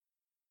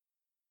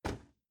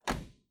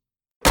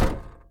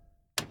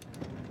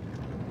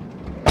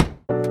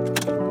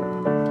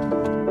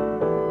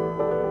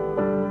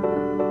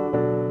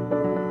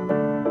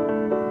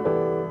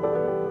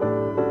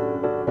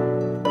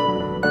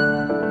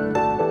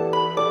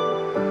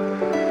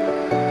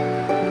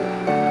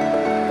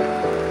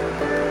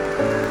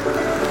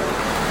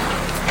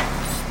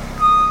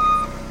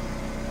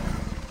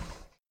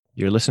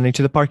You're listening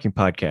to the Parking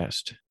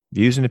Podcast.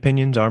 Views and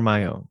opinions are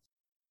my own.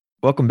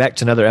 Welcome back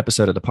to another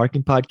episode of the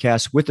Parking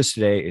Podcast. With us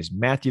today is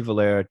Matthew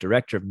Valera,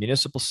 Director of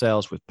Municipal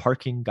Sales with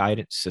Parking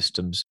Guidance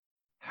Systems.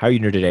 How are you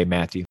doing today,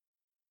 Matthew?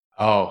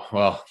 Oh,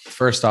 well,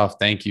 first off,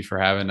 thank you for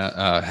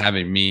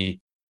having me.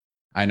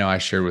 I know I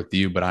shared with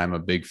you, but I'm a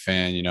big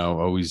fan,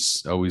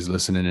 always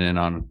listening in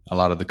on a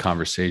lot of the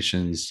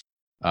conversations.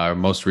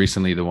 Most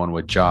recently, the one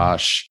with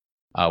Josh,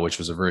 which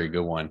was a very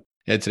good one.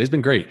 Yeah, today's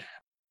been great.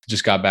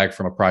 Just got back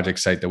from a project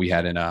site that we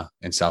had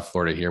in South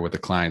Florida here with a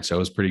client. So it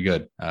was pretty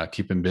good.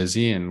 Keeping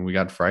busy, and we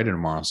got Friday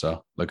tomorrow.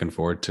 So looking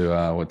forward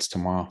to what's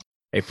tomorrow.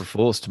 April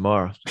Fool's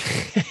tomorrow.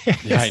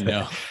 Yeah, I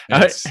know.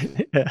 That's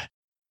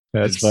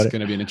It's going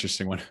to be an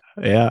interesting one.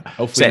 Yeah.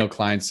 Hopefully no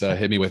clients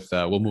hit me with,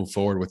 we'll move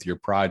forward with your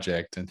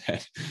project, and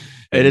then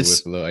it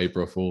is with a little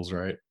April Fool's,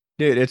 right?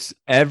 Dude, it's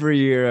every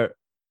year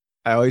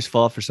I always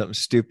fall for something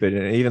stupid.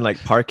 And even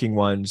like parking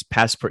ones,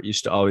 Passport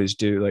used to always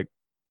do like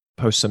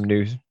post some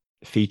new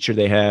feature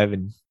they have,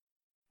 and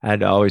I had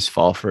to always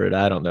fall for it.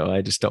 I don't know.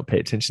 I just don't pay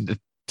attention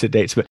to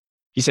dates. But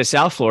you said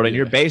South Florida, and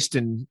you're based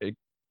in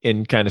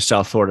kind of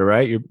South Florida,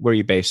 right? Where are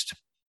you based?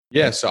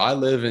 Yeah, so I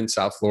live in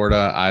South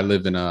Florida. I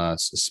live in a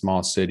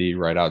small city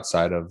right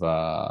outside of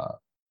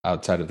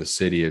the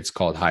city. It's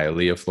called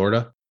Hialeah,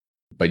 Florida.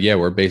 But yeah,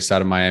 we're based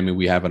out of Miami.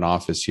 We have an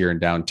office here in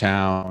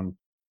downtown,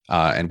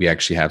 and we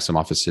actually have some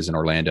offices in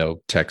Orlando,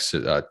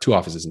 Texas, 2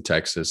 offices in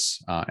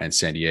Texas and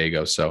San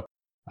Diego. So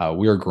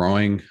we are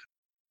growing.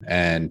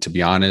 And to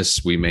be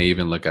honest, we may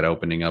even look at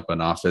opening up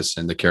an office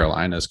in the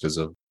Carolinas because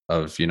of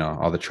all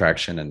the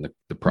traction and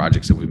the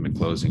projects that we've been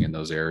closing in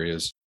those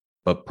areas.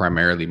 But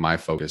primarily my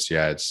focus,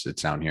 it's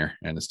down here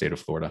in the state of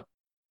Florida.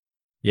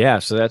 Yeah,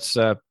 so that's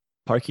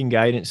Parking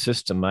Guidance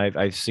System.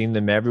 I've seen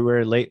them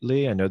everywhere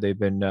lately. I know they've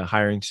been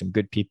hiring some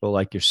good people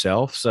like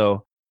yourself.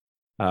 So,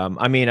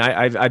 I've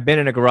been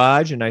in a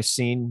garage, and I've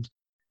seen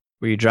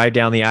where you drive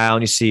down the aisle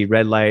and you see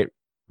red light,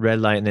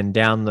 and then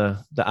down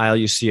the aisle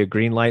you see a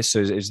green light. So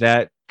is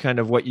that kind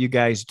of what you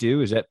guys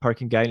do? Is that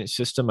Parking Guidance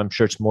System? I'm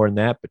sure it's more than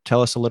that, but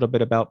tell us a little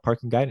bit about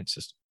Parking Guidance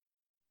System.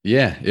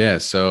 Yeah.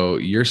 So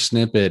your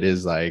snippet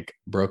is like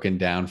broken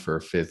down for a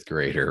 5th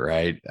grader,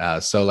 right?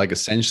 So like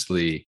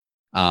essentially,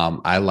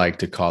 I like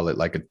to call it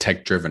like a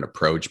tech-driven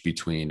approach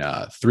between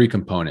 3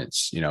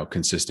 components,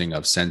 consisting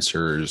of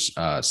sensors,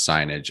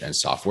 signage, and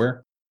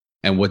software.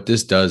 And what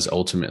this does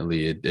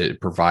ultimately,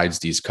 it provides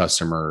these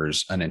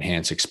customers an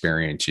enhanced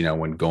experience,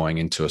 when going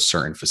into a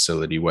certain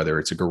facility, whether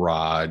it's a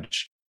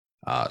garage,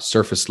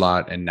 surface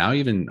lot, and now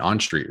even on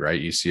street, right?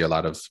 You see a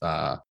lot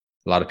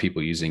of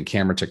people using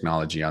camera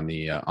technology on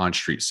the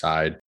on-street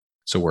side,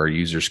 so where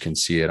users can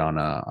see it on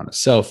a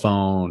cell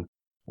phone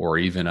or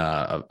even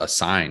a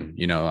sign.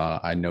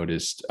 I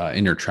noticed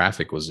Inner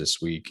Traffic was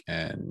this week,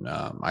 and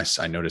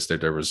I noticed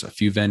that there was a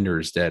few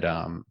vendors that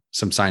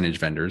some signage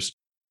vendors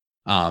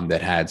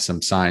that had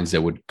some signs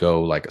that would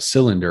go like a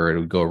cylinder. It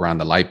would go around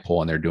the light pole,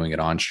 and they're doing it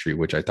on street,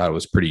 which I thought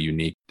was pretty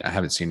unique. I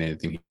haven't seen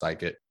anything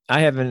like it. I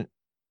haven't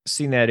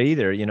seen that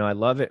either. I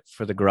love it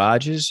for the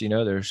garages.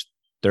 There's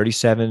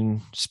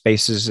 37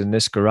 spaces in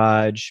this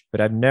garage,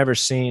 but I've never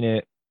seen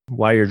it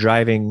while you're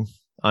driving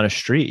on a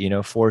street.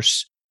 4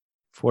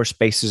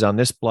 spaces on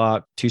this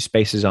block, 2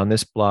 spaces on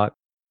this block.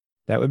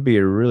 That would be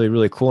really,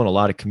 really cool in a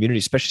lot of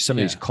communities, especially some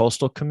of these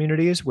coastal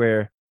communities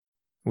where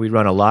we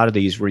run a lot of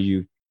these, where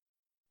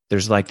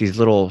there's like these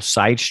little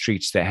side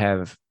streets that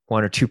have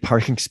 1 or 2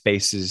 parking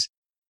spaces,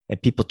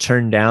 and people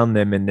turn down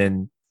them and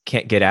then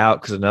can't get out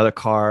because another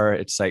car.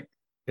 It's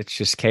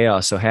just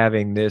chaos. So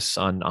having this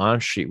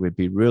on street would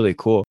be really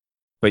cool.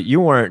 But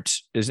you weren't,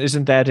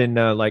 isn't that in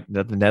like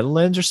the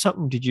Netherlands or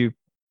something? Did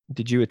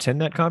you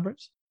attend that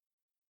conference?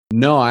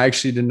 No, I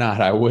actually did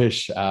not. I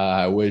wish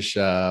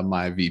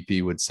my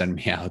VP would send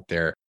me out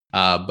there.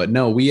 But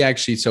no,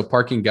 so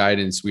Parking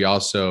Guidance, we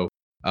also,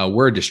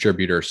 we're a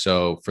distributor.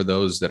 So for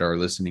those that are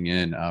listening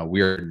in, we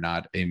are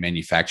not a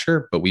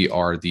manufacturer, but we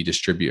are the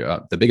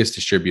biggest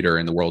distributor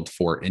in the world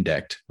for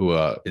Indect, who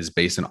is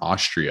based in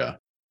Austria.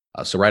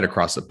 So right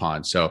across the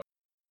pond. So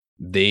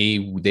they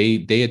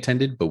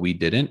attended, but we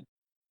didn't.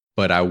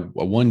 But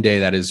one day,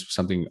 that is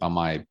something on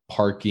my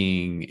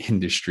parking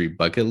industry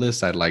bucket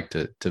list I'd like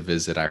to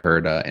visit. I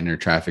heard Inner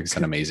Traffic's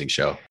an amazing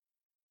show.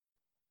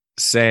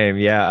 Same.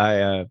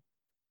 Yeah.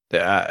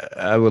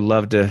 I would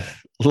love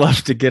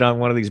to get on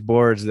one of these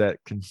boards that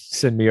can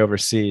send me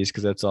overseas,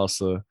 because that's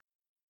also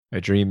a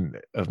dream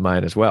of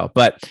mine as well.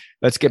 But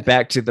let's get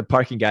back to the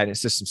Parking Guidance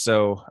System.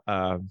 So,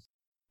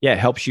 it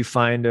helps you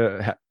find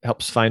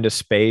a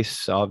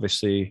space.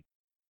 Obviously,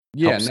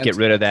 helps get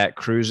rid of that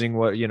cruising.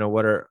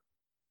 What are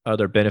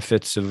other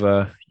benefits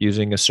of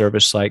using a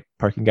service like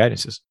Parking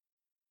Guidance System?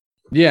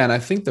 Yeah, and I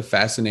think the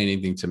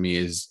fascinating thing to me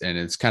is, and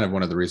it's kind of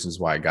one of the reasons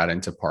why I got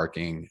into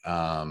parking,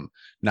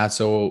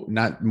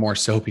 not more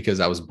so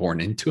because I was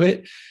born into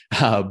it,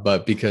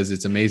 but because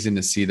it's amazing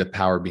to see the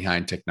power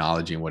behind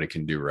technology and what it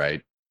can do.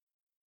 Right?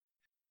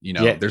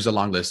 There's a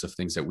long list of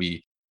things that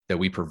we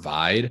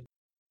provide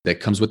that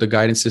comes with the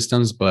guidance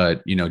systems.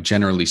 But,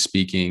 generally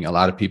speaking, a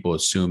lot of people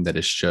assume that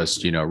it's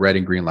just, red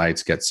and green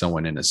lights get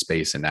someone in a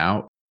space and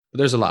out. but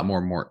there's a lot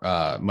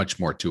much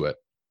more to it.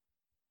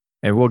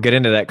 And we'll get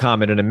into that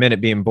comment in a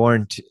minute, being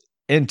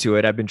into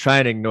it. I've been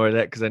trying to ignore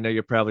that because I know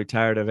you're probably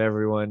tired of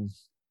everyone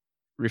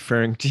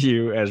referring to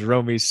you as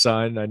Romy's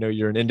son. I know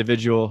you're an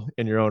individual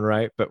in your own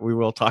right, but we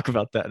will talk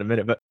about that in a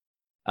minute. But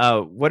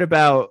what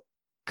about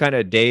kind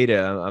of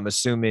data? I'm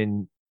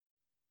assuming,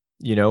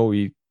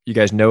 you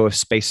guys know if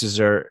spaces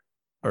are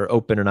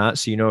open or not.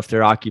 So you know if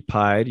they're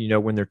occupied,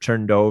 when they're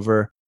turned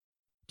over.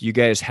 Do you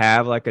guys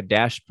have like a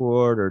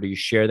dashboard, or do you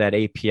share that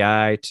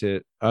API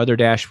to other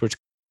dashboards?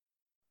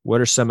 What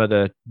are some of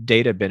the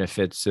data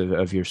benefits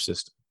of your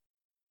system?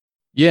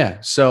 Yeah.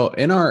 So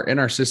in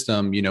our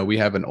system, we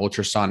have an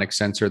ultrasonic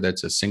sensor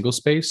that's a single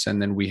space,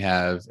 and then we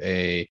have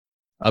a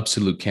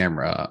absolute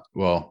camera.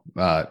 Well,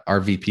 our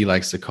VP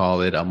likes to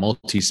call it a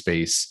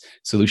multi-space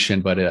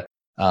solution, but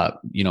like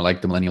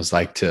the millennials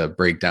like to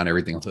break down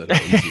everything a little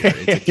easier.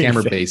 It's a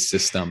camera-based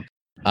system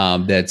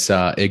that's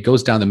it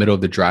goes down the middle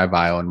of the drive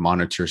aisle and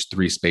monitors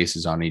 3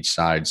 spaces on each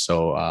side.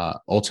 So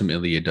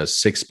ultimately, it does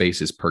 6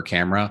 spaces per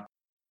camera,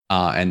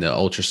 and the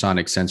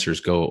ultrasonic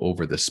sensors go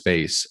over the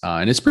space,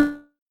 and it's pretty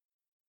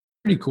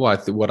cool.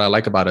 What I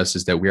like about us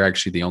is that we're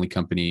actually the only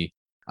company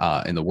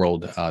in the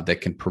world that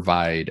can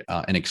provide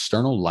an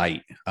external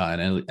light,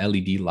 an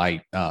LED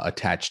light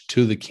attached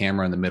to the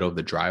camera in the middle of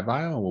the drive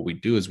aisle. And what we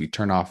do is we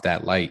turn off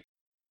that light,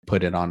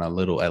 put it on a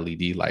little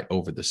LED light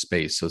over the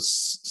space. So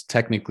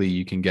technically,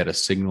 you can get a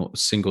single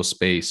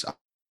space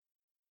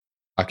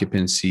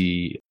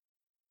occupancy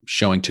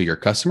showing to your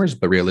customers,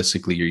 but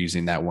realistically, you're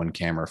using that one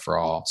camera for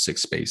all 6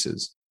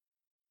 spaces.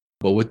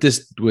 But with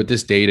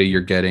this data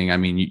you're getting, I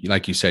mean,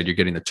 like you said, you're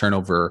getting the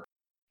turnover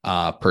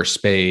per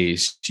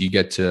space. You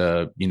get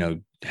to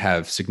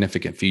have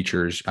significant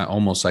features,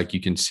 almost like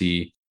you can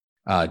see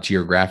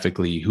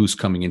geographically who's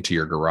coming into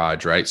your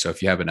garage, right? So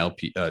if you have an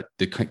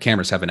the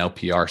cameras have an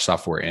LPR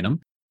software in them,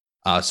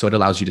 so it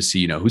allows you to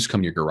see who's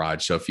coming to your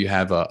garage. So if you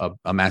have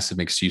a massive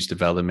mixed use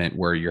development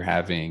where you're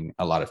having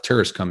a lot of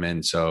tourists come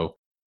in, so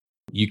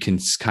you can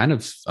kind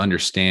of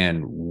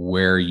understand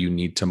where you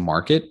need to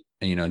market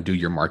and do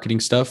your marketing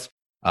stuff,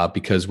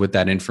 because with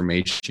that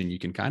information, you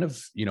can kind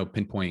of,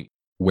 pinpoint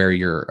where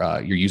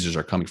your users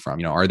are coming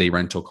from. Are they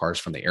rental cars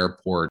from the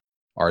airport?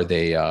 Are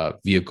they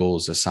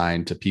vehicles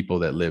assigned to people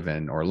that live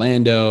in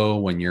Orlando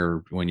when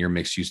your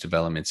mixed use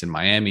developments in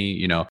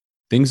Miami?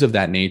 Things of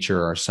that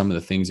nature are some of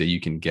the things that you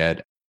can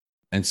get.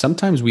 And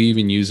sometimes we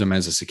even use them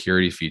as a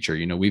security feature.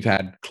 We've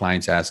had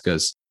clients ask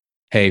us,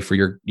 hey, for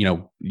your,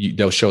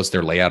 they'll show us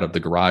their layout of the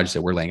garage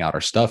that we're laying out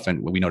our stuff.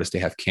 And we notice they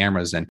have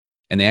cameras, and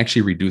they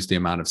actually reduce the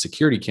amount of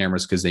security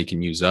cameras because they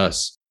can use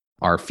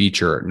our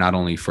feature, not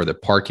only for the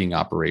parking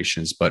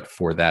operations, but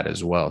for that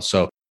as well.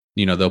 So,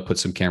 they'll put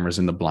some cameras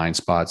in the blind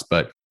spots,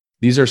 but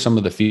these are some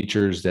of the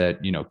features that,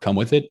 come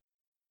with it.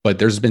 But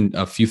there's been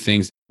a few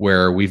things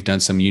where we've done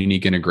some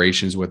unique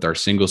integrations with our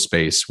single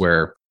space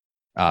where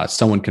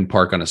someone can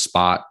park on a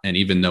spot. And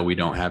even though we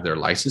don't have their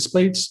license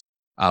plates,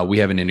 we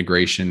have an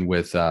integration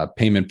with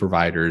payment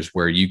providers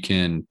where you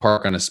can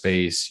park on a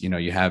space,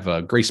 you have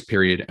a grace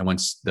period. And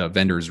once the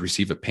vendors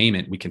receive a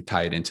payment, we can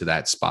tie it into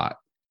that spot.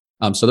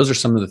 So those are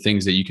some of the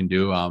things that you can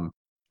do.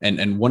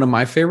 And one of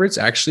my favorites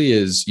actually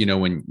is,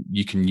 when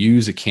you can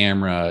use a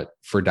camera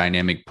for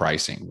dynamic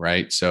pricing,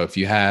 right? So if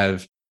you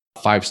have a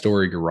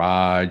 5-story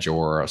garage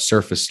or a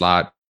surface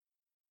lot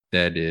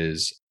that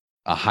is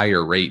a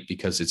higher rate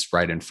because it's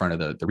right in front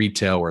of the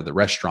retail or the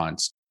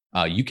restaurants,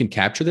 you can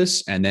capture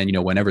this. And then,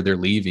 whenever they're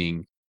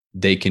leaving,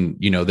 they can,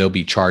 they'll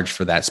be charged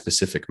for that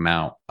specific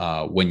amount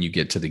when you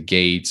get to the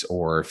gates,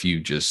 or if you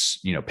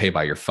just, pay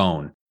by your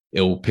phone, it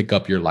will pick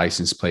up your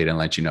license plate and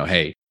let you know,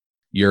 hey,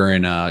 you're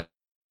in a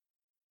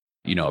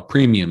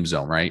premium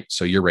zone, right?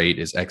 So your rate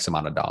is X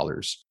amount of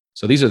dollars.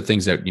 So these are the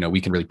things that,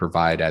 we can really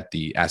provide at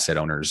the asset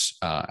owners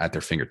at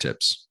their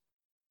fingertips.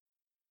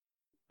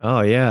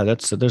 Oh yeah,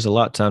 there's a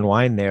lot to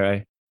unwind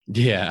there.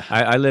 Yeah.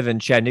 I live in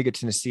Chattanooga,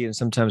 Tennessee, and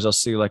sometimes I'll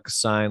see like a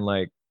sign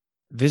like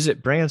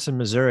 "Visit Branson,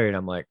 Missouri," and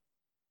I'm like,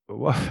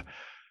 "What?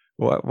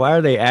 Why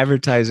are they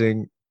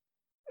advertising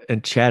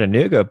in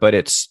Chattanooga?" But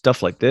it's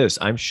stuff like this.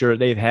 I'm sure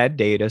they've had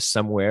data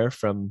somewhere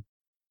from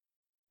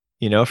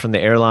the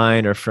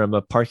airline or from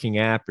a parking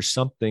app or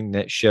something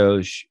that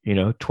shows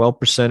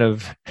 12%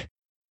 of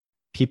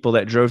people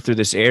that drove through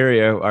this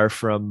area are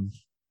from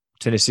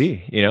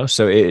Tennessee.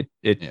 So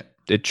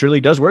it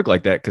truly does work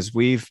like that, because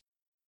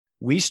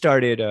we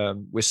started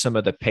with some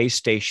of the pay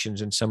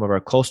stations in some of our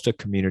coastal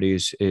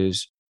communities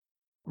is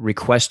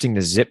requesting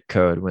the zip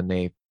code when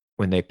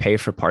they pay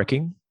for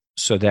parking,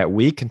 so that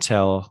we can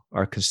tell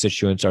our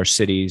constituents, our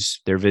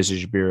cities, their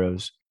visitors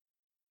bureaus,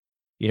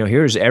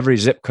 here's every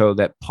zip code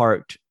that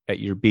parked at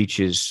your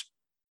beaches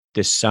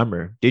this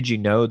summer. Did you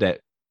know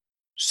that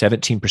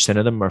 17%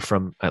 of them are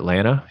from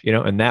Atlanta?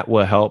 And that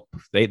will help.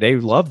 They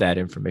love that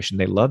information.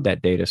 They love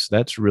that data. So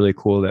that's really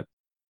cool that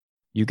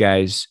you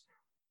guys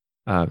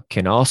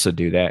can also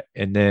do that.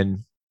 And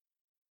then,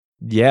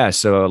 yeah,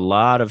 so a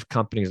lot of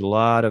companies, a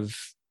lot of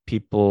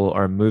people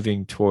are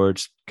moving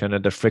towards kind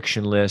of the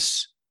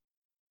frictionless,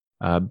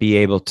 be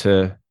able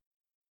to,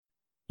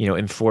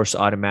 enforce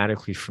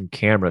automatically from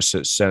camera. So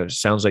it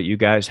sounds like you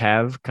guys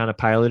have kind of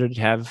piloted,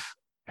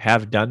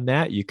 have done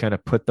that. You kind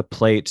of put the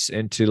plates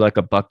into like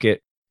a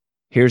bucket.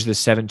 Here's the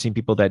 17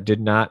 people that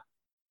did not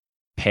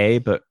pay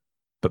but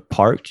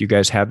parked. You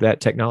guys have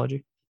that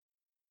technology?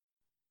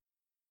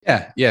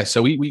 Yeah.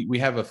 So we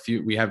have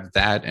we have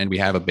that, and we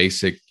have a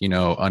basic,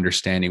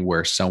 understanding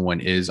where someone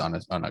is on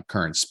a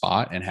current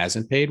spot and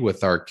hasn't paid.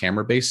 With our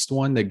camera based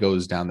one that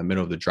goes down the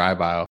middle of the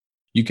drive aisle,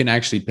 you can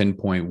actually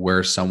pinpoint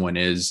where someone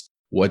is,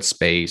 what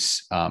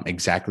space,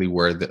 exactly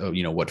where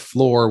what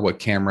floor, what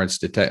camera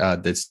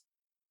that's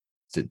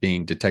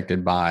being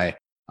detected by.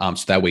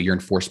 So that way your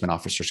enforcement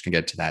officers can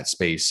get to that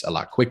space a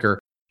lot quicker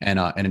and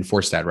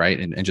enforce that, right?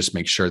 And just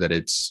make sure that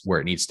it's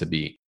where it needs to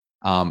be.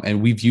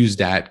 And we've used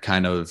that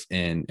kind of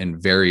in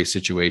various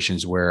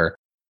situations where,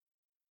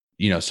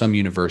 some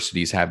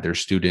universities have their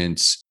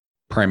students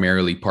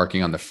primarily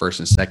parking on the first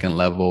and second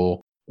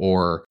level,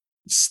 or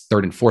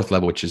third and fourth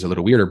level, which is a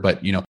little weirder,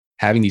 but,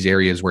 having these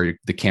areas where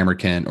the camera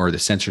can, or the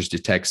sensors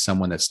detect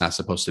someone that's not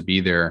supposed to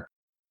be there,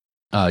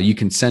 you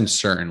can send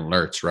certain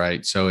alerts,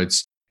 right? So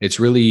it's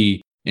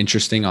really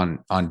interesting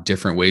on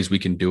different ways we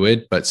can do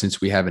it. But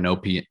since we have an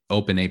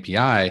open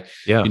API,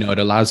 Yeah. it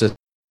allows us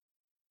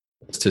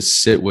to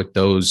sit with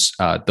those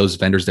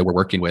vendors that we're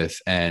working with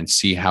and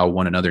see how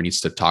one another needs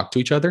to talk to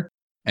each other.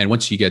 And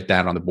once you get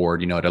that on the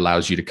board, it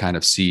allows you to kind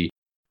of see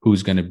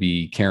who's going to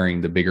be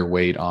carrying the bigger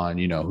weight on,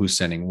 who's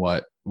sending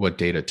what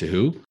data to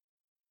who.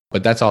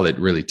 But that's all it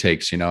really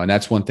takes, and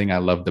that's one thing I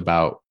loved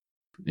about,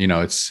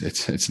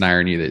 it's an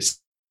irony that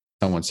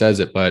someone says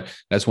it, but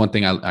that's one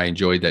thing I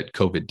enjoyed that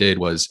COVID did,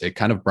 was it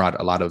kind of brought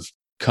a lot of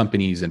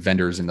companies and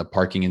vendors in the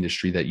parking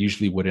industry that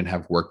usually wouldn't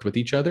have worked with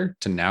each other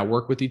to now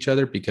work with each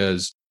other,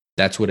 because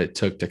that's what it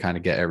took to kind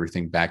of get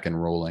everything back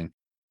and rolling.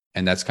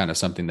 And that's kind of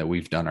something that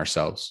we've done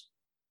ourselves.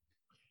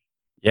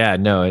 Yeah,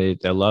 no,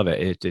 I love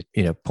it.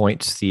 It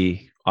points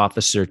the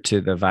officer to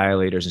the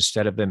violators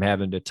instead of them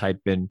having to type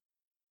in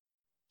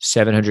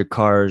 700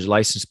 cars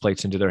license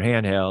plates into their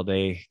handheld.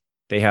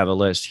 They have a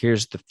list.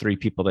 Here's the 3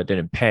 people that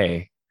didn't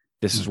pay.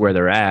 This is where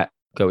they're at.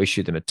 Go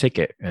issue them a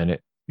ticket, and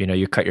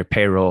you cut your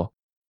payroll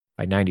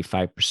by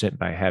 95%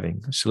 by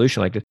having a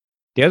solution like this.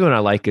 The other one I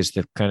like is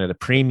the kind of the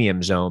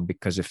premium zone,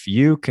 because if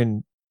you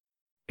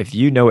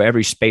know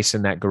every space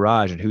in that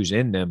garage and who's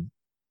in them,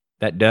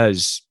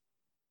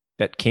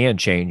 that can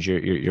change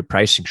your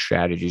pricing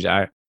strategies.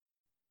 I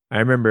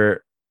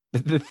remember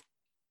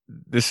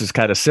this is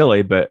kind of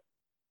silly, but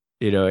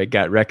it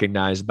got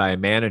recognized by a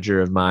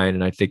manager of mine,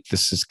 and I think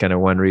this is kind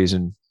of one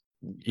reason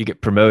you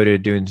get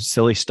promoted doing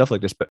silly stuff like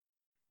this. But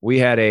we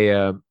had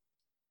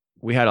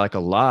like a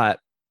lot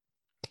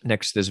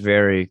next to this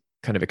very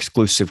kind of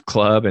exclusive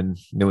club in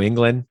New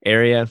England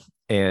area,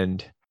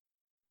 and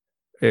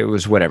it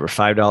was whatever,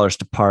 $5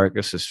 to park.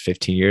 This was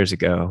 15 years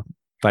ago.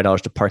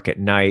 $5 to park at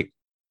night.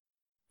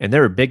 And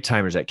there were big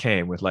timers that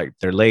came with like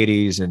their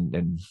ladies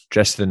and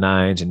dressed to the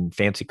nines and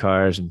fancy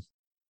cars. And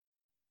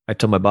I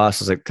told my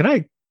boss, I was like, can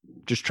I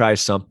just try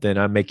something?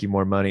 I'll make you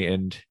more money.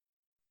 And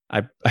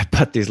I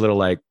put these little,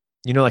 like,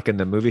 like in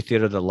the movie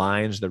theater, the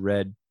lines, the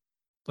red,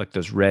 like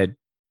those red,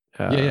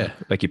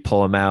 like you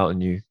pull them out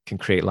and you can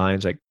create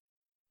lines. Like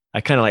I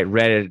kind of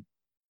like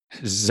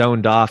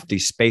zoned off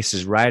these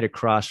spaces right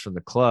across from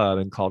the club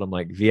and called them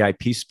like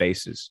VIP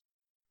spaces.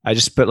 I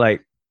just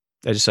like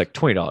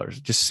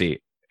 $20, just see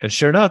it. And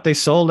sure enough, they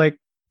sold like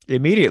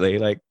immediately,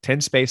 like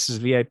 10 spaces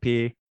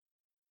VIP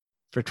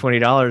for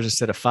 $20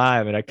 instead of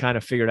 $5. And I kind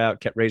of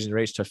kept raising the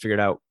rates till I figured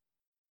out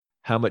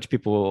how much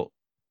people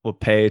will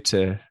pay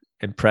to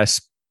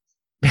impress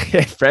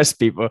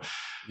people.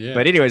 Yeah.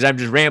 But anyways, I'm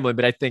just rambling.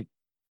 But I think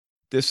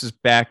this is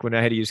back when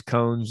I had to use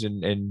cones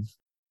and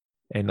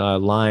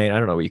line. I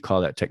don't know what you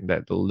call that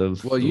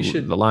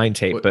the line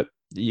tape, but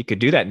you could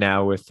do that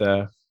now with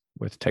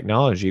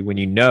technology. When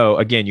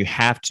again, you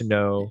have to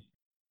know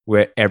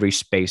where every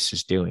space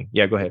is doing.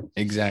 Yeah, go ahead.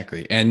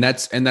 Exactly. And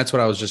that's what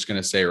I was just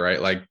going to say,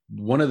 right? Like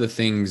one of the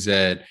things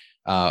that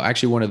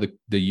actually one of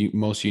the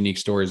most unique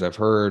stories I've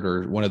heard,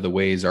 or one of the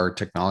ways our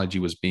technology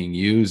was being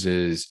used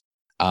is,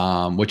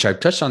 which I've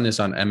touched on this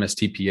on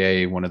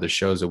MSTPA, one of the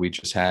shows that we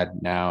just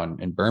had now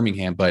in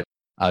Birmingham. But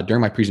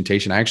during my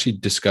presentation, I actually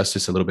discussed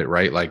this a little bit,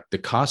 right? Like the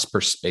cost per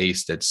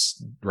space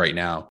that's right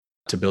now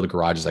to build a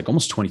garage is like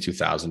almost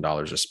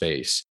 $22,000 a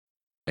space.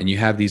 And you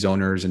have these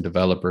owners and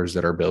developers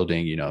that are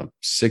building,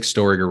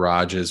 6-story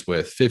garages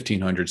with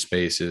 1,500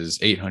 spaces,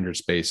 800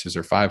 spaces,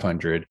 or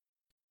 500.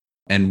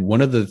 And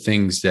one of the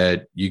things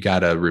that you got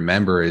to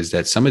remember is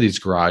that some of these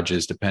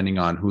garages, depending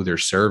on who they're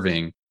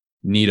serving,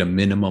 need a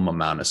minimum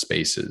amount of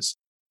spaces.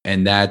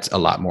 And that's a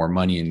lot more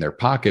money in their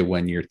pocket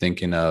when you're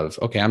thinking of,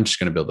 okay, I'm just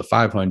going to build a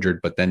 500.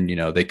 But then,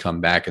 they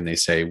come back and they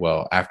say,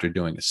 well, after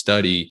doing a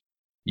study,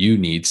 you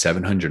need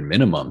 700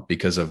 minimum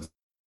because of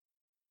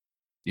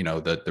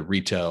the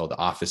retail, the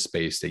office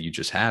space that you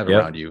just have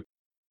around you.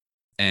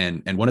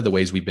 And one of the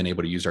ways we've been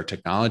able to use our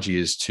technology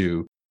is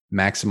to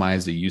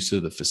maximize the use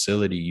of the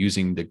facility,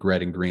 using the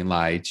red and green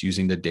lights,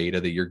 using the data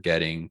that you're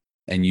getting,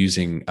 and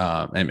using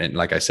and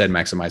like I said,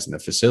 maximizing the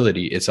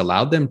facility. It's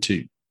allowed them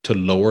to to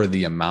lower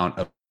the amount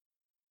of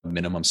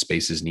minimum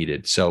spaces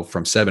needed. So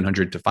from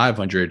 700 to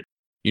 500,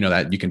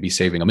 that you can be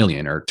saving 1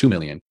 million or 2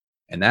 million.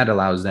 And that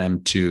allows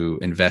them to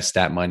invest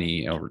that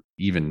money, or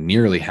even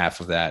nearly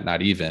half of that,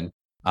 not even,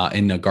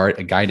 in a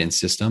guidance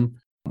system,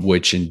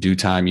 which in due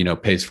time,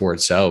 pays for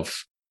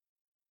itself.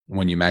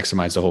 When you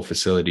maximize the whole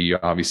facility, you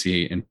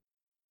obviously,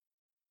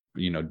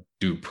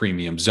 do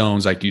premium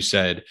zones, like you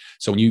said.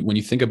 So when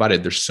you think about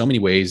it, there's so many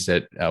ways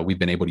that we've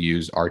been able to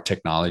use our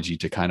technology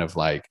to kind of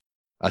like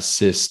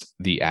assist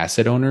the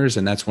asset owners.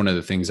 And that's one of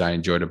the things I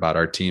enjoyed about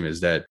our team,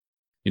 is that,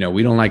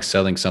 we don't like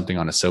selling something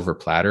on a silver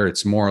platter.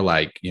 It's more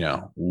like,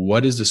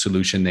 what is the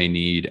solution they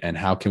need and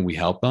how can we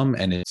help them?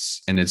 And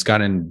it's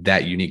gotten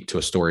that unique to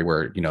a story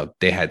where,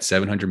 they had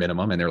 700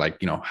 minimum and they're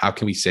like, how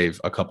can we save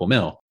a couple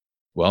mil?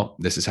 Well,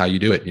 this is how you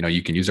do it.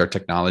 You can use our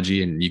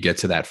technology and you get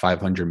to that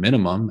 500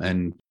 minimum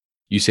and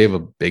you save a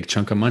big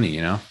chunk of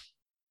money,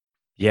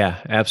 Yeah,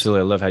 absolutely.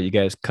 I love how you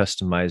guys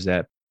customize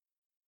that.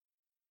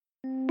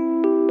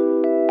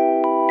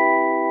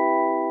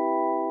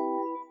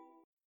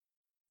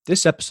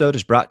 This episode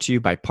is brought to you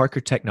by Parker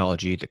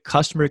Technology, the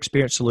customer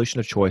experience solution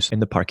of choice in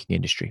the parking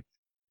industry.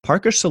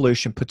 Parker's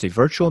solution puts a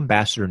virtual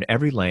ambassador in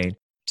every lane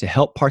to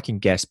help parking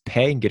guests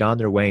pay and get on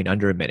their way in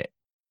under a minute.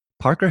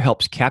 Parker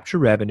helps capture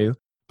revenue,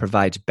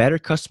 provides better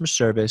customer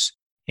service,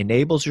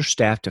 enables your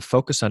staff to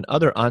focus on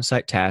other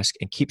on-site tasks,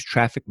 and keeps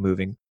traffic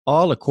moving,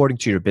 all according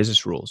to your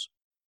business rules.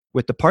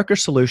 With the Parker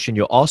solution,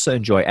 you'll also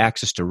enjoy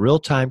access to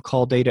real-time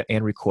call data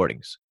and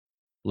recordings.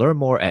 Learn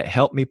more at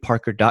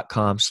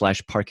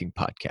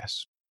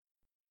helpmeparker.com/parkingpodcasts.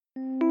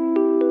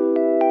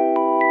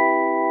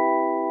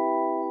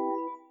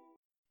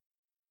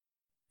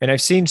 And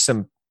I've seen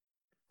some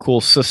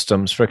cool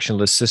systems,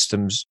 frictionless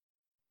systems,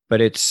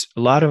 but it's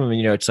a lot of them,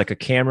 it's like a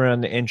camera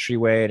on the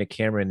entryway and a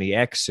camera in the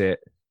exit.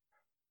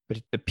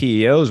 But the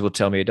PEOs will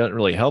tell me it doesn't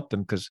really help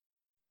them because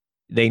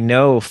they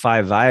know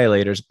 5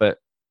 violators, but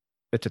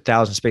it's a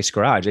 1,000-space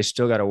garage. They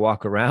still got to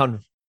walk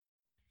around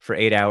for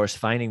 8 hours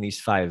finding these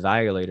 5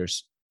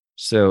 violators.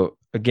 So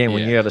again,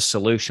 when you have a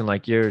solution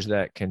like yours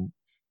that can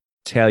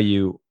tell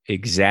you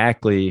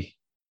exactly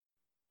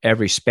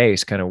every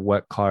space, kind of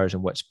what cars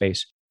and what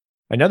space.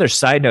 Another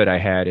side note I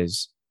had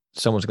is,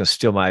 someone's going to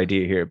steal my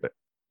idea here, but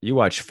you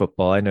watch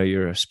football. I know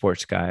you're a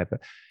sports guy,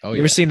 but you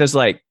ever seen those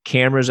like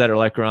cameras that are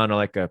like around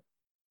like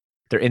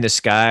they're in the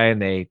sky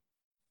and they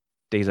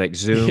like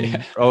zoom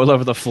all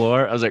over the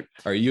floor? I was like,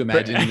 are you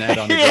imagining that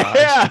on the garage?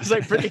 Yeah, it's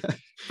like pretty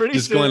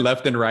just soon, going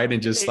left and right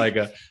and just like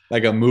a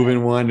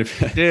moving one.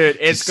 Dude,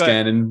 it's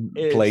scanning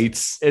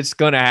plates. It's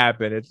going to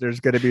happen. There's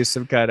going to be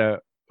some kind of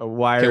a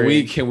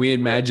wiring. Can we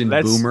imagine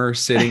Boomer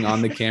sitting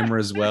on the camera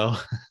as well?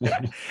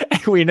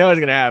 We know it's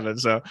going to happen.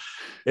 So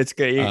it's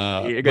going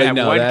you're going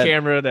to have one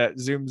camera that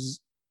zooms.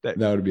 That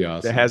would be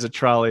awesome. That has a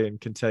trolley and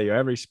can tell you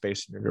every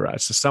space in your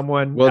garage. So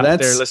someone out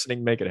there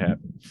listening, make it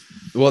happen.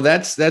 Well,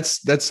 that's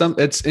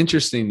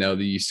interesting though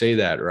that you say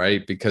that,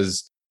 right?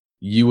 Because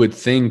you would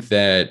think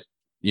that,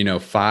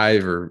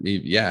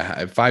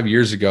 5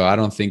 years ago, I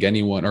don't think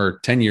anyone, or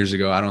 10 years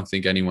ago, I don't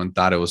think anyone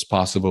thought it was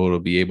possible to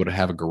be able to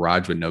have a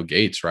garage with no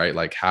gates, right?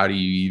 Like, how do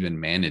you even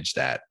manage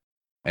that?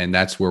 And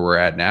that's where we're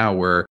at now,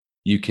 where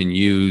you can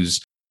use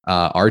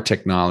our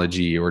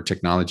technology or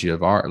technology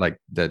of our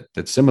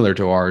that's similar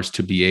to ours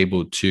to be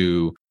able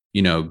to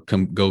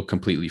go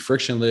completely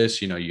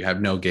frictionless. You have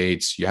no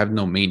gates, you have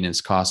no maintenance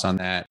costs on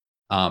that,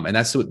 and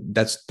that's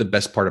the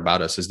best part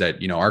about us, is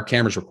that our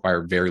cameras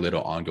require very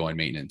little ongoing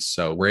maintenance.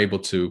 So we're able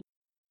to,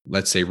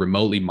 let's say,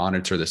 remotely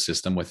monitor the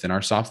system within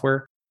our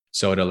software.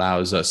 So it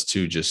allows us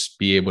to just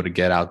be able to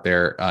get out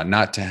there,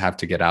 not to have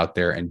to get out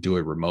there and do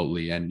it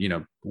remotely. And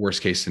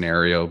worst case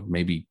scenario,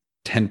 maybe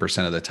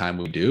 10% of the time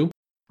we do.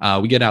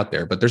 We get out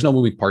there, but there's no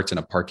moving parts in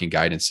a parking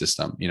guidance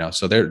system,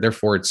 so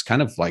therefore it's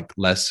kind of like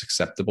less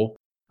susceptible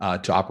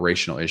to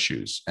operational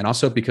issues. And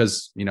also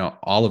because,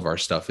 all of our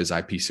stuff is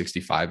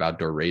IP65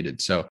 outdoor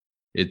rated. So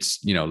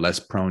it's, less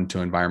prone to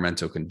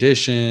environmental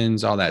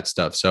conditions, all that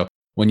stuff. So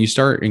when you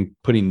start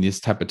putting this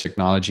type of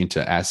technology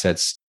into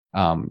assets,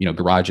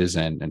 garages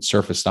and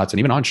surface lots and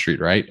even on street,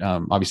 right?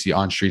 Obviously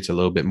on street's a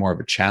little bit more of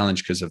a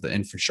challenge because of the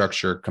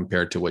infrastructure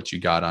compared to what you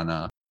got on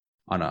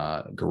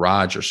a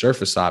garage or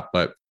surface lot,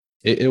 but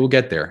it will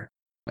get there.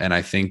 And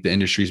I think the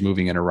industry is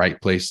moving in a right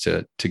place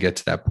to get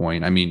to that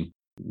point. I mean,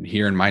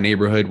 here in my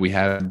neighborhood, we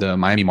have the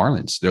Miami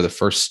Marlins. They're the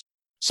first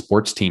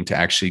sports team to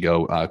actually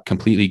go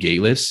completely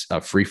gateless,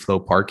 free flow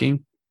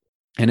parking.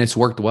 And it's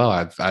worked well.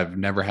 I've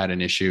never had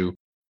an issue.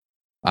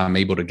 I'm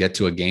able to get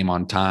to a game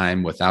on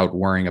time without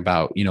worrying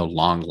about,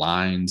 long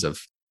lines of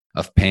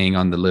paying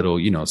on the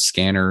little,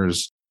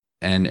 scanners.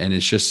 And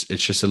it's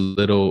just a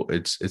little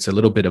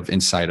bit of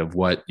insight of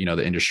what,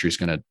 the industry is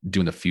going to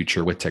do in the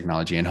future with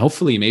technology. And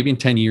hopefully maybe in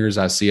 10 years,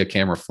 I see a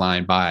camera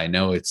flying by. I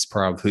know it's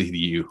probably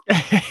you.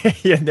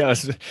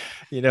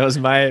 It's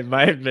my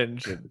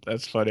invention.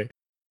 That's funny.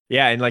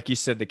 Yeah. And like you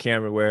said, the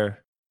camera,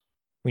 where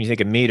when you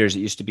think of meters, it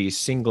used to be a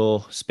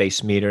single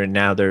space meter and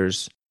now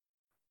there's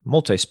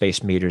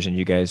multi-space meters. And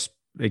you guys,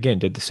 again,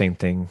 did the same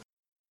thing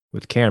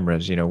with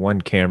cameras,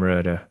 one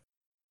camera to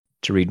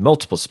to read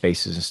multiple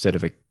spaces instead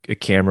of a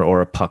camera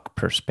or a puck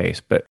per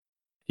space. But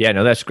yeah,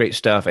 no, that's great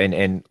stuff.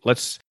 And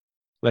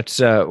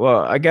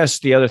well, I guess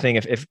the other thing,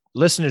 if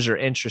listeners are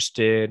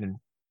interested and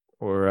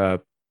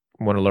or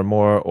want to learn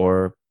more,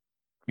 or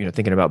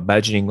thinking about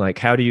budgeting, like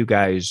how do you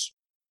guys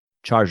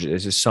charge it?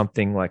 Is this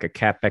something like a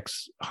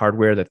CapEx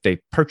hardware that they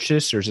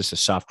purchase, or is this a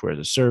software as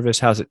a service?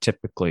 How's it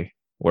typically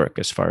work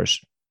as far as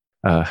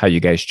how you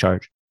guys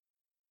charge?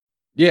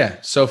 Yeah.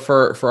 So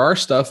for our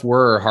stuff,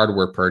 we're a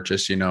hardware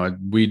purchase.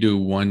 We do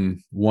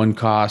one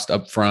cost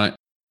up front.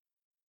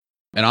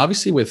 And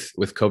obviously with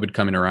COVID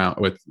coming around,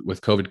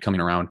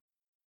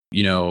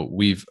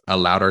 we've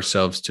allowed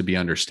ourselves to be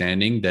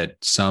understanding that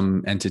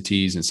some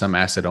entities and some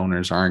asset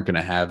owners aren't going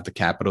to have the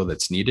capital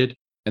that's needed,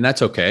 and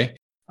that's okay.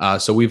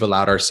 So we've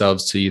allowed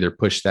ourselves to either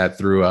push that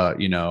through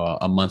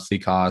a monthly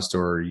cost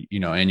or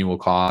annual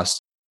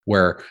cost,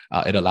 where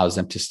it allows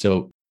them to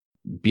still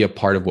be a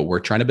part of what we're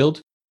trying to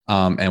build,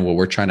 and what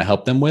we're trying to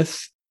help them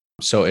with.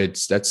 So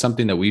that's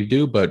something that we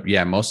do. But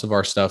yeah, most of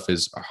our stuff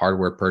is a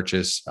hardware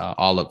purchase,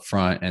 all up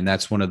front, and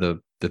that's one of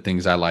the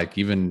things I like.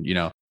 Even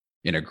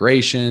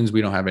integrations, we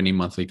don't have any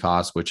monthly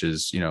costs, which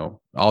is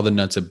all the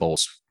nuts and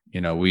bolts.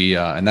 We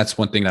and that's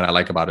one thing that I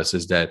like about us,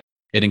 is that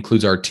it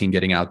includes our team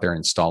getting out there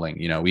installing.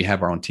 We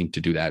have our own team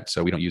to do that,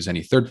 so we don't use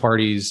any third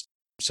parties.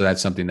 So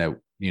that's something that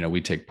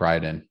we take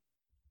pride in.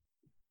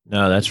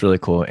 No, that's really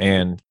cool,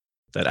 and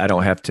that I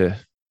don't have to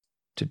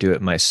do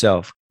it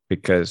myself,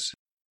 because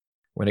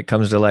when it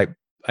comes to like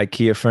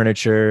IKEA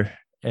furniture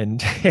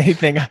and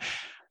anything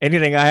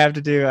I have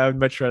to do, I would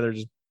much rather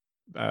just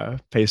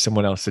pay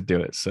someone else to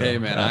do it. So hey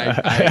man,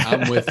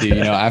 I'm with you.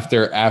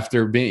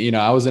 After being,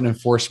 I was an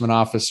enforcement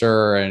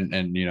officer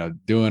and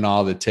doing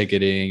all the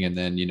ticketing, and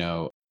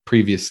then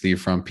previously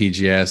from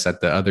PGS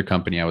at the other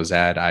company I was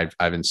at,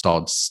 I've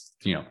installed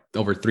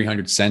over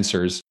 300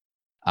 sensors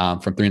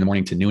from 3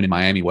 a.m. to noon in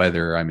Miami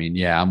weather. I mean,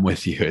 yeah, I'm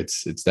with you.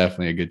 It's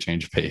definitely a good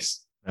change of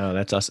pace. Oh,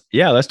 that's awesome.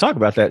 Yeah, let's talk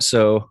about that.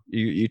 So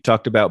you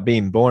talked about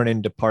being born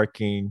into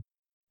parking.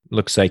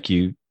 Looks like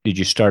did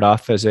you start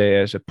off as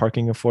a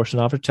parking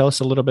enforcement officer? Tell us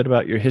a little bit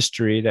about your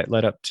history that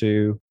led up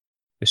to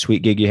the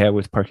sweet gig you had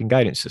with parking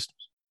guidance systems.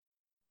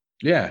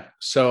 Yeah.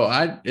 So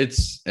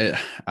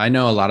I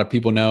know a lot of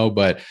people know,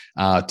 but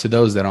to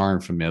those that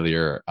aren't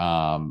familiar,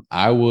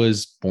 I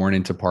was born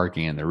into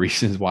parking. And the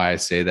reasons why I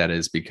say that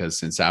is because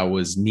since I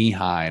was knee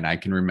high and I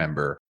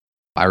remember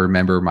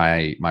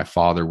my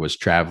father was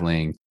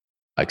traveling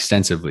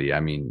extensively. I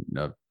mean,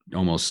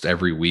 almost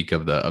every week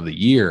of the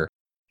year.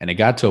 And it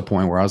got to a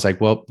point where I was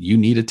like, well, you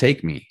need to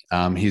take me.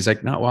 He's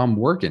like, no, well, I'm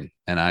working.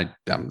 And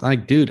I'm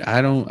like, dude,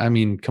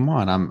 come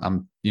on.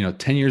 I'm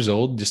 10 years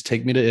old. Just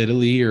take me to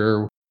Italy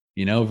or,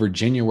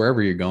 Virginia,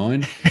 wherever you're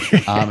going.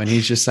 And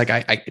he's just like,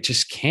 I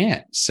just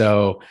can't.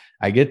 So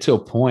I get to a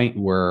point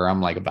where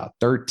I'm like about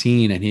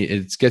 13, and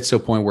it gets to a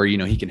point where,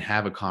 he can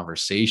have a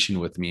conversation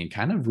with me and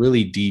kind of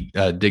really deep,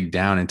 dig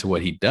down into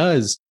what he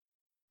does.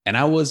 And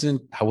I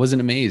wasn't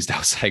amazed. I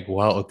was like,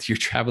 well, you're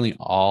traveling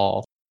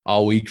all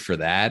week for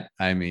that.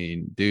 I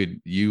mean,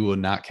 dude, you will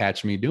not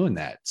catch me doing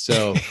that.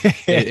 So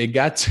it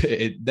got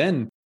to it.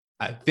 Then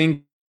I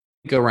think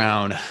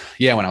around,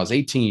 when I was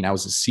 18, I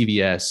was a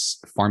CVS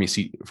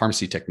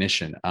pharmacy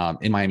technician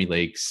in Miami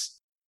Lakes,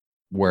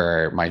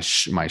 where my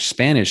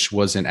Spanish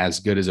wasn't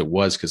as good as it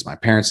was because my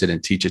parents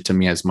didn't teach it to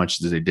me as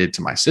much as they did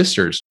to my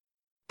sisters.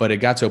 But it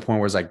got to a point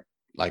where it's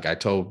like I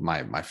told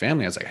my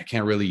family, I was like, I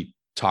can't really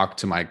talk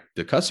to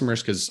the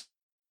customers because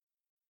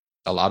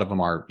a lot of them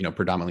are,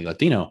 predominantly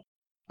Latino.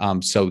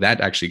 So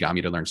that actually got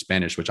me to learn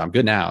Spanish, which I'm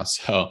good now.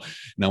 So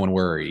no one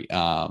worry.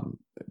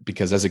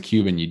 Because as a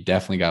Cuban, you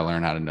definitely got to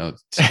learn how to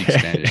speak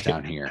Spanish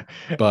down here.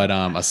 But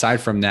aside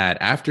from that,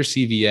 after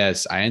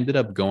CVS, I ended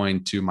up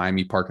going to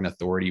Miami Parking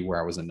Authority,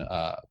 where I was an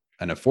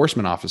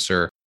enforcement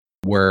officer,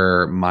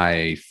 where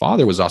my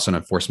father was also an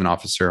enforcement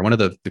officer. One of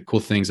the cool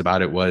things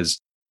about it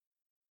was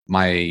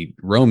my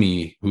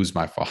Romy, who's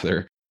my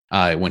father,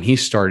 when he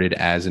started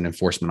as an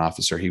enforcement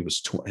officer,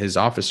 his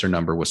officer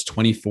number was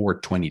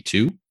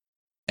 2422.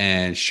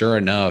 And sure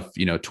enough,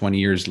 20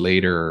 years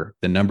later,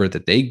 the number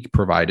that they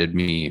provided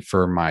me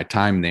for my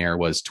time there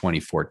was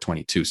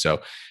 2422.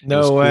 So no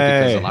it was way.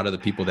 Cool because a lot of the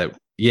people that,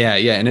 yeah.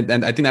 And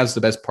I think that was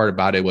the best part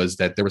about it, was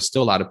that there was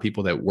still a lot of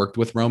people that worked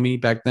with Romy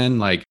back then.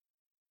 Like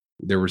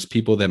there was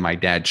people that my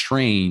dad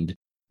trained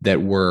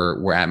that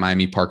were at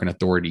Miami Parking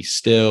Authority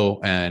still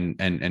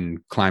and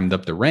climbed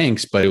up the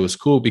ranks. But it was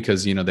cool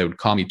because, they would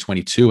call me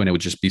 22, and it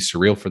would just be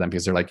surreal for them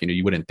because they're like,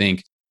 you wouldn't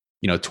think,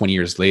 20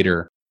 years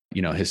later,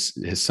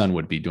 his son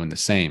would be doing the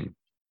same.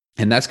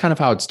 And that's kind of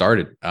how it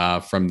started.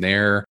 From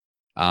there,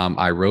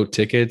 I wrote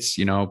tickets,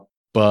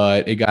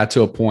 but it got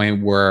to a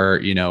point where,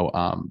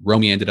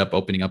 Romy ended up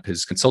opening up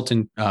his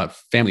consultant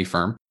family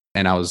firm.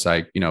 And I was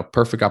like,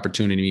 perfect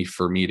opportunity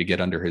for me to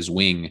get under his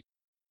wing,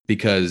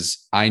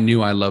 because I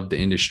knew I loved the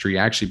industry.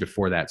 Actually,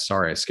 before that,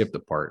 sorry, I skipped the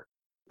part.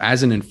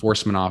 As an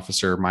enforcement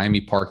officer,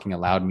 Miami Parking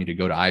allowed me to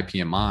go to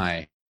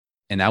IPMI.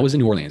 And that was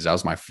in New Orleans. That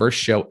was my first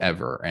show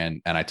ever.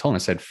 And I told him, I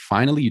said,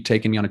 finally, you're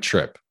taking me on a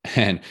trip.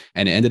 And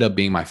it ended up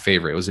being my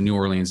favorite. It was in New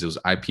Orleans. It was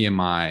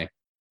IPMI.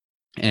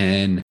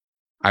 And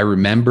I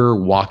remember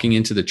walking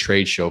into the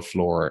trade show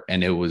floor,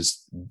 and it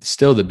was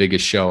still the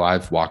biggest show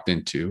I've walked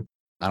into.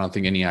 I don't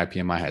think any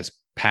IPMI has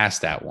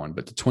passed that one,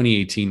 but the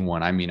 2018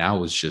 one, I mean, I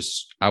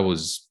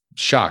was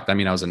shocked. I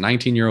mean, I was a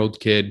 19-year-old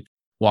kid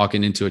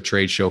walking into a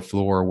trade show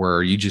floor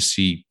where you just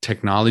see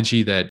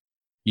technology that,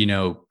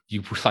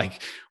 you were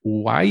like,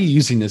 why are you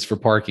using this for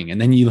parking? And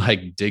then you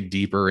like dig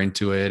deeper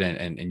into it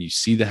and you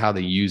see how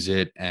they use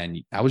it. And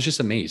I was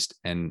just amazed.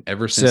 And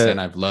ever since then,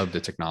 I've loved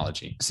the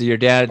technology. So your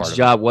dad's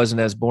job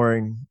wasn't as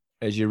boring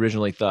as you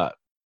originally thought.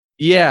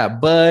 Yeah,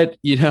 but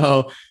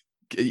yeah,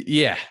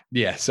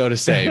 so to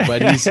say.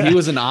 But he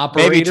was an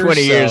operator maybe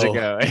 20 years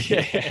ago.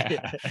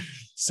 Yeah.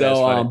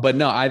 So, but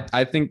no,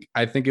 I think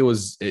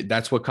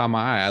that's what caught my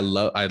eye. I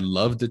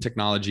love the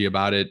technology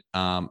about it.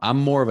 I'm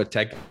more of a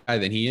tech guy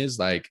than he is.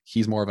 Like,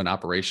 he's more of an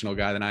operational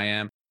guy than I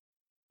am.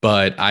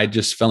 But I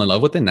just fell in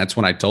love with it. And that's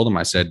when I told him,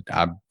 I said,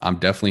 I'm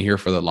definitely here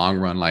for the long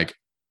run. Like,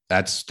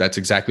 that's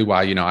exactly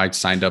why, I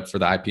signed up for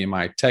the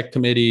IPMI tech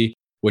committee,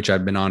 which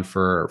I've been on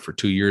for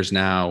 2 years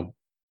now.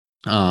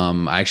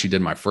 I actually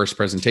did my first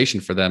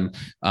presentation for them,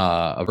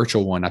 a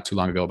virtual one not too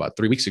long ago, about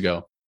 3 weeks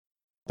ago.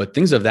 But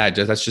things of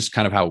that's just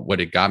kind of what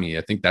it got me.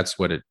 I think that's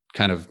what it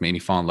kind of made me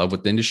fall in love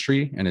with the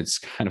industry. And it's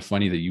kind of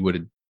funny that you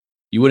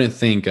wouldn't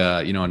think,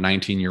 a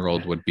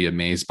 19-year-old would be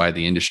amazed by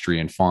the industry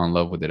and fall in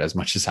love with it as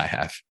much as I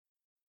have.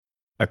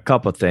 A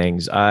couple of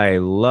things. I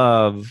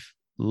love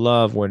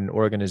when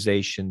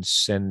organizations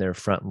send their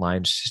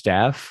frontline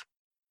staff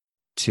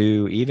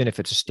to, even if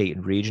it's a state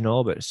and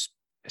regional, but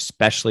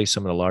especially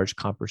some of the large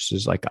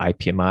conferences like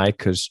IPMI,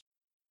 because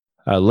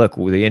look,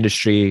 the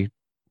industry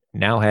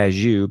now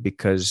has you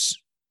because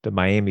the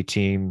Miami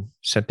team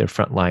sent their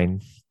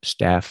frontline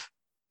staff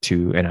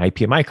to an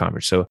IPMI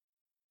conference. So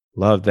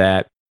love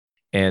that.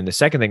 And the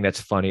second thing that's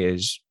funny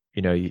is,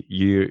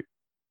 you're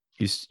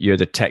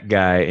the tech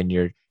guy and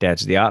your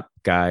dad's the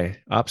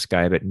ops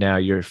guy, but now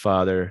your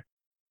father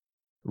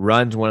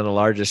runs one of the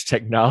largest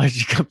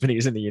technology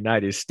companies in the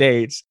United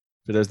States.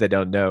 For those that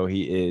don't know,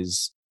 he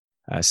is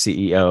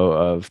CEO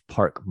of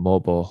Park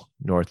Mobile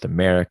North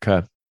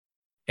America.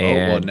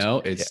 And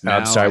it's now,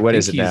 I'm sorry, what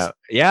is it now?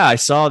 Yeah, I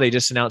saw they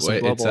just announced some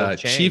global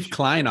change. Chief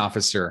Client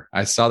Officer.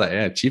 I saw that.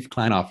 Yeah, Chief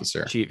Client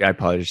Officer. I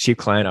apologize. Chief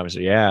Client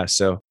Officer. Yeah.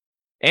 So,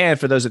 and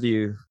for those of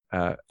you,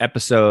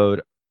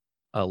 episode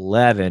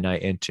 11, I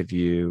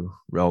interview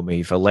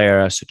Matthew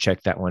Valera. So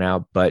check that one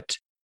out. But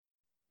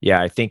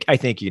yeah, I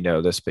think you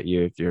know this, but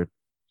you're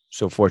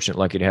so fortunate,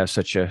 lucky to have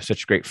such a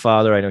great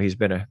father. I know he's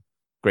been a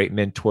great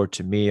mentor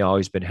to me,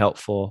 always been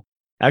helpful.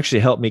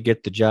 Actually helped me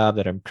get the job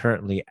that I'm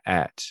currently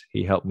at.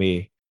 He helped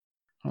me.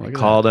 I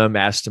called him,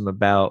 asked him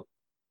about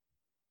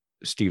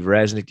Steve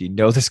Resnick. Do you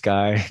know this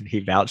guy? And he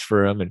vouched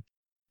for him and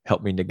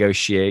helped me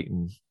negotiate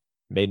and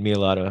made me a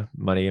lot of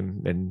money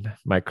in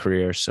my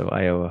career. So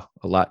I owe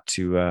a lot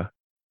to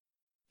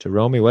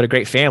Romy. What a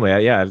great family.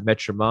 I've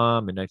met your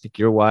mom and I think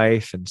your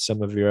wife and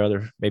some of your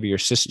other, maybe your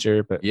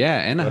sister, but yeah,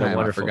 Anaheim,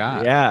 I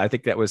forgot. Yeah, I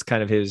think that was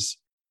kind of his,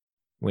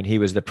 when he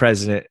was the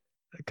president,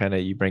 kind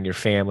of you bring your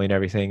family and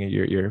everything, and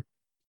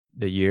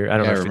the year. I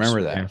don't know. I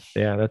remember that.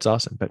 Yeah, that's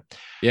awesome. But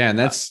yeah, and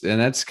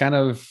that's kind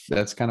of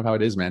how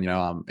it is, man.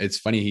 It's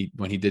funny,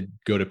 when he did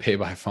go to pay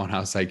by phone, I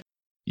was like,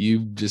 you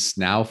just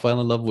now fell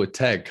in love with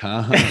tech,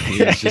 huh?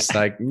 He was just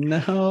like,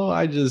 no,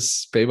 I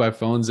just pay by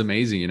phone's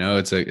amazing.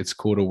 It's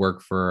cool to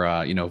work for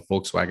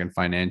Volkswagen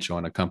Financial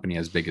and a company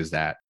as big as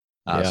that.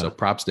 So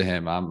props to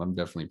him. I'm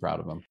definitely proud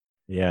of him.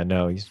 Yeah,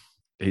 no,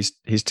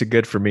 he's too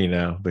good for me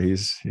now, but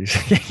he's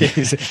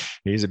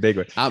a big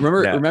one.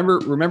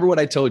 Remember what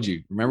I told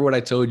you. Remember what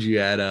I told you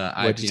at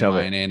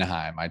IPMI in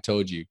Anaheim. I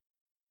told you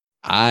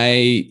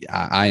I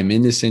am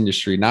in this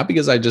industry not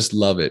because I just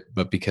love it,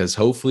 but because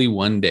hopefully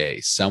one day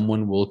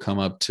someone will come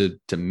up to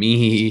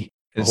me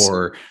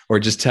or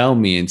just tell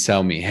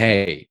me,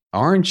 hey,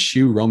 aren't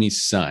you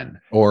Romy's son?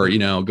 Or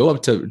go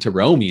up to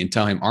Romy and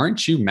tell him,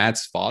 aren't you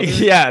Matt's father?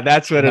 Yeah,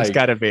 that's what it's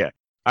got to be.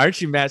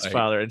 Aren't you Matt's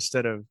father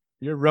instead of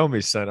you're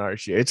Romy's son,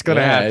 aren't you? It's going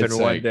to happen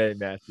one day,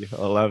 Matthew.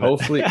 I love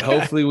it.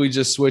 Hopefully we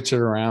just switch it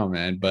around,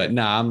 man. But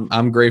no,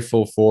 I'm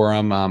grateful for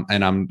him.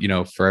 And I'm,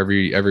 for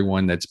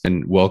everyone that's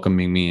been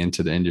welcoming me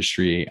into the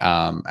industry.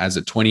 As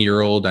a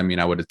 20-year-old, I mean,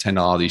 I would attend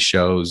all these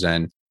shows,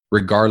 and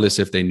regardless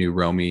if they knew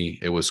Romy,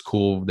 it was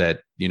cool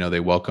that,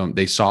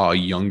 they saw a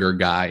younger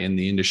guy in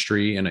the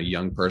industry and a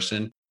young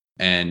person.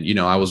 And,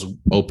 I was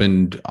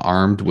opened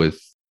armed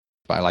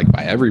by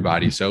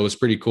everybody. So it was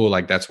pretty cool.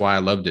 Like, that's why I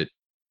loved it.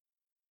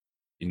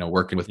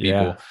 Working with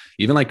people,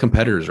 even like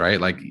competitors,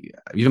 right? Like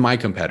even my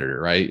competitor,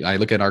 right? I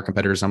look at our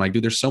competitors, I'm like,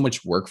 dude, there's so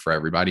much work for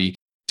everybody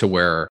to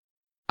where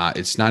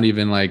it's not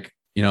even like,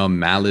 a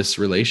malice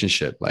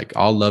relationship. Like,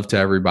 all love to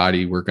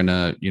everybody. We're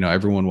gonna,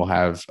 everyone will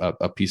have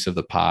a piece of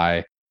the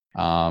pie.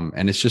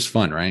 And it's just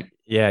fun, right?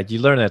 Yeah. You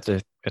learn at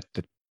the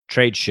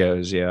trade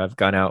shows. Yeah. I've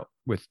gone out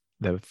with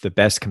the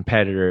best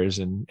competitors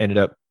and ended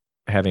up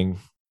having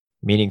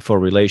meaningful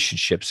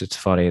relationships. It's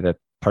funny that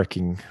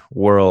parking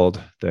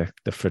world, the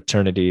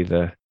fraternity,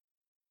 the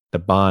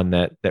bond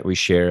that we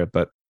share.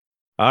 But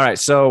all right,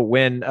 so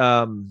when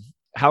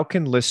how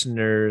can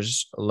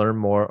listeners learn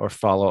more or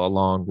follow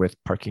along with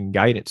Parking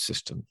Guidance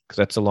System? Because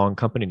that's a long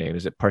company name.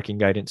 Is it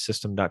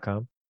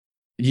parkingguidancesystem.com?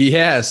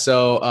 Yeah.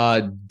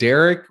 So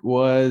Derek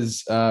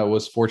was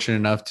fortunate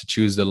enough to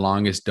choose the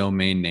longest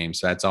domain name.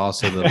 So that's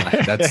also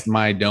that's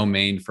my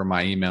domain for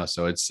my email.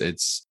 So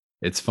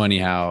it's funny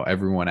how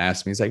everyone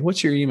asks me, it's like,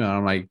 what's your email?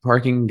 I'm like,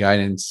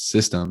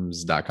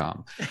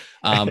 parkingguidancesystems.com.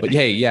 But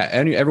hey, yeah,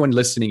 everyone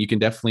listening, you can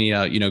definitely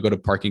go to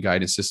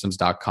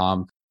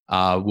parkingguidancesystems.com.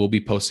 We'll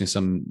be posting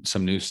some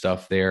new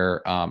stuff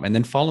there, and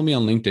then follow me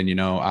on LinkedIn.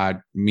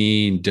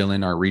 Me and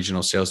Dylan, our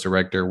regional sales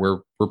director,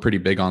 we're pretty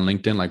big on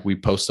LinkedIn. Like, we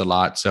post a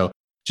lot, so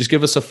just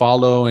give us a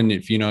follow. And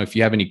if you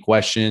have any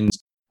questions,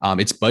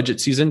 it's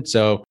budget season,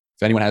 so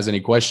if anyone has any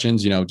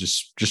questions,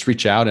 just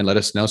reach out and let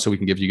us know so we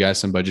can give you guys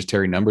some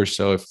budgetary numbers.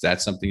 So if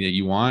that's something that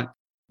you want,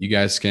 you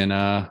guys can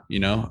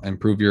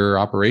improve your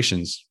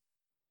operations.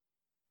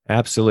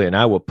 Absolutely, and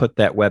I will put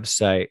that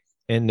website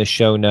in the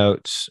show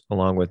notes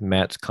along with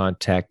Matt's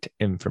contact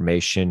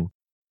information.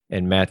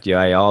 And Matthew,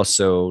 I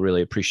also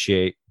really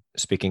appreciate,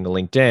 speaking of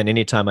LinkedIn,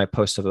 anytime I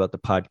post about the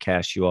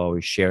podcast, you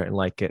always share it and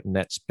like it. And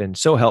that's been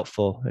so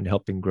helpful in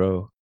helping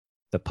grow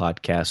the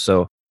podcast.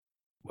 So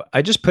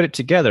I just put it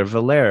together.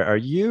 Valera,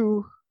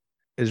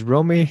 is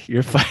Romy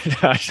your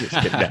fight? I was just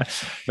kidding.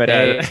 But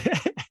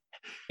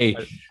hey,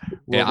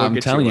 I'm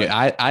telling you,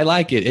 I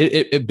like it.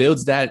 It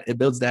builds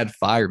that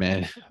fire,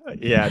 man.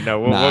 Yeah,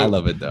 no, I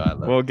love it though.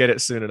 We'll get it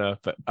soon enough.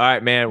 But all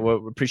right, man, we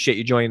appreciate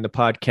you joining the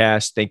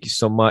podcast. Thank you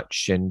so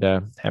much, and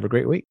have a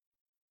great week.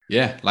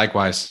 Yeah,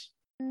 likewise.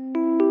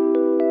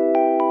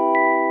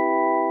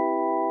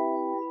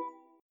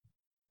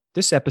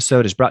 This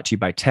episode is brought to you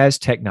by Tez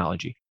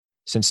Technology.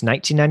 Since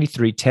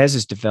 1993, Tez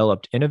has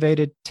developed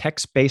innovative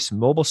text-based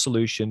mobile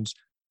solutions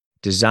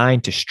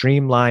designed to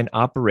streamline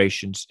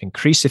operations,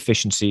 increase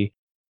efficiency,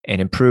 and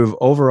improve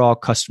overall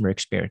customer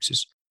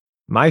experiences.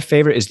 My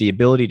favorite is the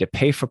ability to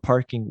pay for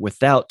parking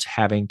without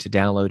having to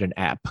download an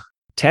app.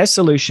 Tez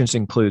Solutions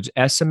includes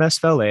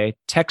SMS Valet,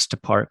 Text to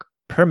Park,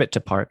 Permit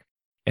to Park,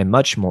 and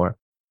much more.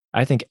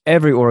 I think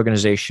every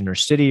organization or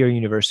city or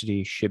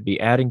university should be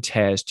adding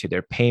Tez to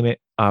their payment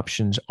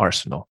options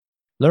arsenal.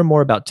 Learn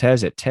more about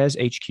Tez at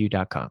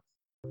tezhq.com.